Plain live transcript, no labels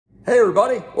Hey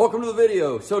everybody, welcome to the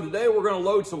video. So today we're going to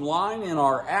load some line in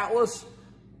our Atlas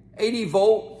 80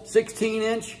 volt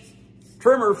 16-inch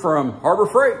trimmer from Harbor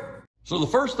Freight. So the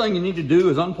first thing you need to do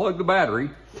is unplug the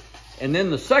battery, and then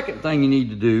the second thing you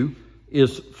need to do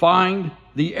is find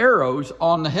the arrows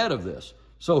on the head of this.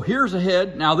 So here's a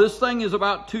head. Now this thing is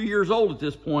about 2 years old at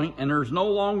this point, and there's no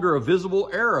longer a visible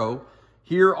arrow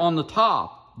here on the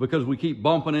top because we keep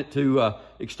bumping it to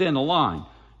extend the line.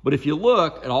 But if you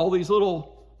look at all these little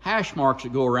hash marks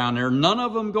that go around there, none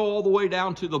of them go all the way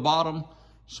down to the bottom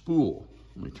spool.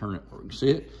 Let me turn it where we can see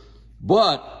it.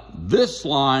 But this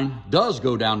line does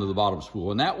go down to the bottom spool,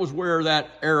 and that was where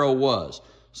that arrow was.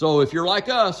 So if you're like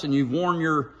us and you've worn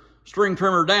your string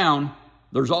trimmer down,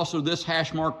 there's also this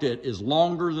hash mark that is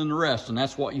longer than the rest, and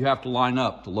that's what you have to line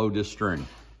up to load this string.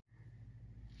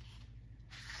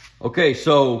 Okay,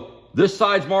 so this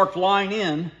side's marked line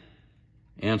in,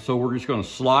 and so we're just going to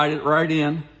slide it right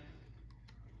in,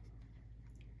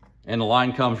 and the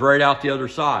line comes right out the other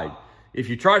side. If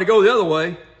you try to go the other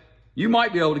way, you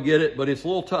might be able to get it, but it's a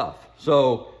little tough.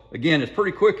 So again, it's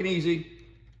pretty quick and easy.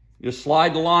 Just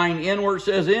slide the line in where it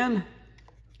says in,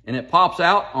 and it pops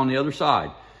out on the other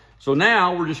side. So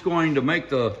now we're just going to make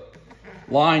the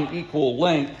line equal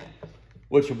length,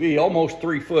 which will be almost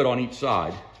 3 foot on each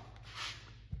side.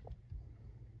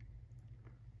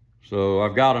 So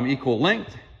I've got them equal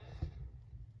length.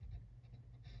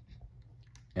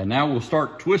 And now we'll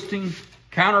start twisting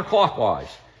counterclockwise.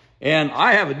 And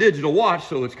I have a digital watch,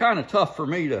 so it's kind of tough for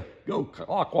me to go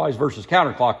clockwise versus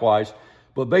counterclockwise,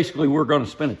 but basically we're going to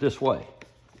spin it this way.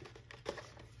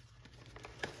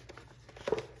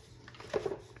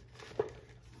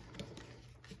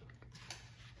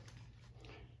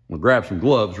 We'll grab some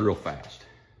gloves real fast.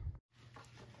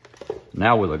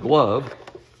 Now with a glove,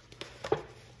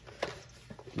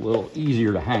 it's a little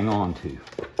easier to hang on to.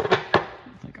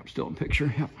 I think I'm still in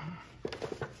picture. Yep.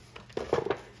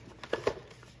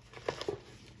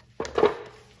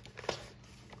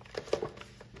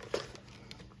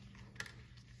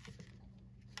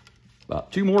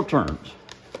 About 2 more turns.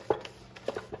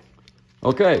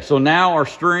 Okay, so now our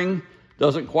string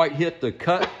doesn't quite hit the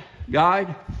cut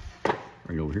guide.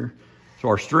 Right over here. So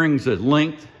our string's at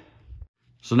length.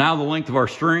 So now the length of our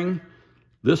string,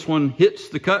 this one hits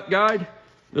the cut guide.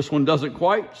 This one doesn't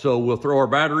quite, so we'll throw our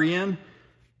battery in,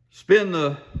 spin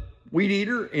the weed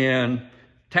eater, and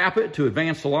tap it to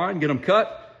advance the line, get them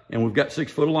cut, and we've got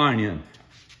 6 foot of line in.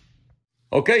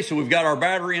 Okay, so we've got our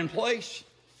battery in place.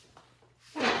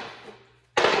 Do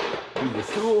the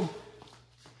tool.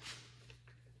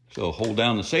 So hold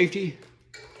down the safety.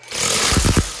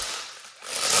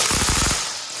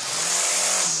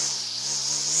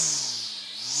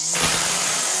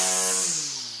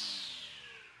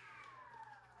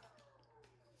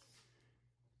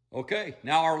 Okay,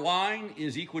 now our line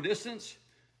is equidistance,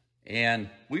 and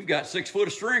we've got 6 foot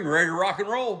of string ready to rock and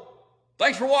roll.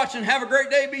 Thanks for watching. Have a great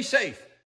day. Be safe.